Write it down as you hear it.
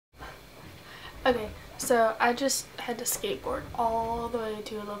Okay, so I just had to skateboard all the way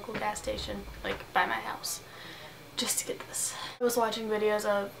to a local gas station, like by my house, just to get this. I was watching videos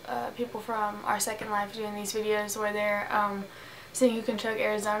of people from Our Second Life doing these videos where they're seeing who can chug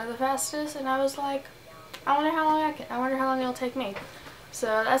Arizona the fastest, and I was like, I wonder how long it'll take me. So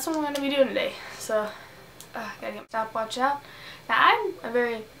that's what I'm going to be doing today. So gotta get my stopwatch out. Now I'm a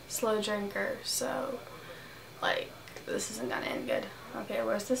very slow drinker, so like this isn't gonna end good. Okay,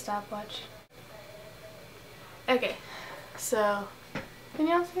 where's the stopwatch? Okay, so can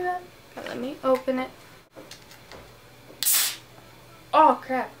y'all see that? Okay, let me open it. Oh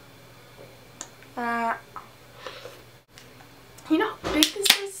crap. You know how big this is?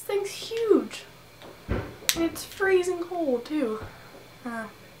 This thing's huge. And it's freezing cold too.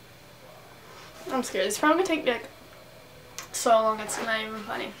 I'm scared. It's probably gonna take me like so long it's not even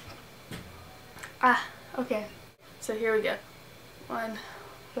funny. Okay. So here we go. 1,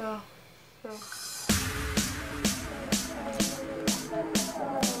 2, 3.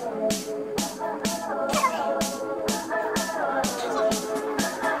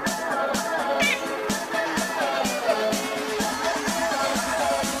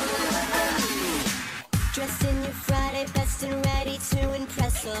 Dressed in your Friday best and ready to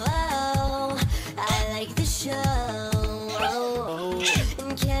impress. Oh, I like the show.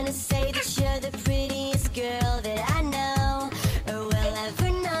 And can I say that you're the prettiest girl that I know or will ever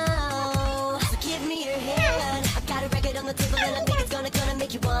know? So give me your hand. I got a record on the table and I think it's gonna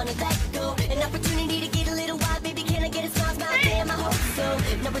make you wanna let go. An opportunity to get a little wild, baby. Can I get a smile? Damn, I hope so.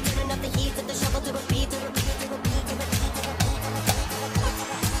 Now we're turning up the heat, to the shovel to repeat, to repeat, to repeat, to repeat.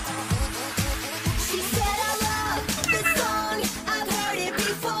 She said I love the song. I've heard it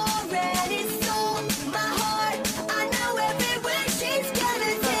before and it stole my heart. I know every word. She's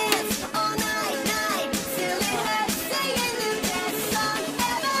gonna dance all night till it hurts, singing the best song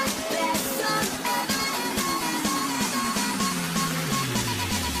ever, best song ever.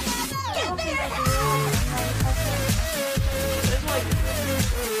 Give me your hand.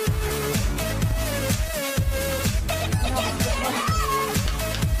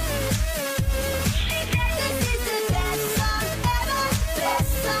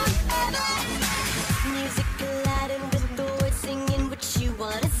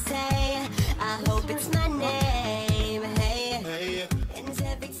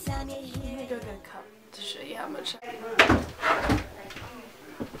 How much?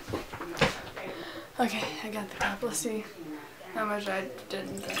 Okay, I got the cup. Let's see how much I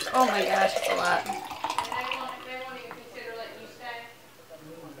didn't drink. Oh my gosh, it's a lot.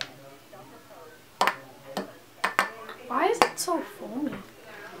 Why is it so foamy?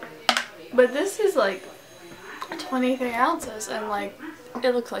 But this is like 23 ounces and like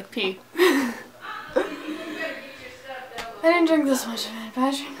it looks like pee. I didn't drink this much of it, but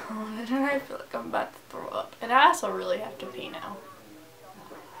I drank all of it and I feel like I'm about to throw up. And I also really have to pee now.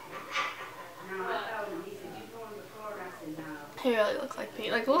 It really looks like pee.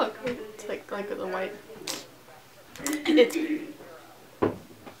 Like look, it's like the white. It's pee.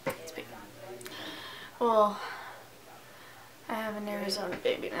 It's pee. Well, I have an Arizona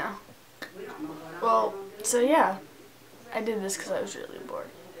baby now. Well, so yeah, I did this because I was really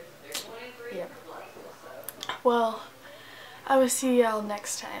bored. Yeah. Well, I will see y'all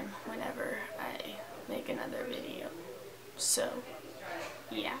next time whenever I make another video. So,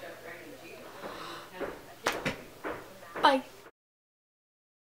 yeah.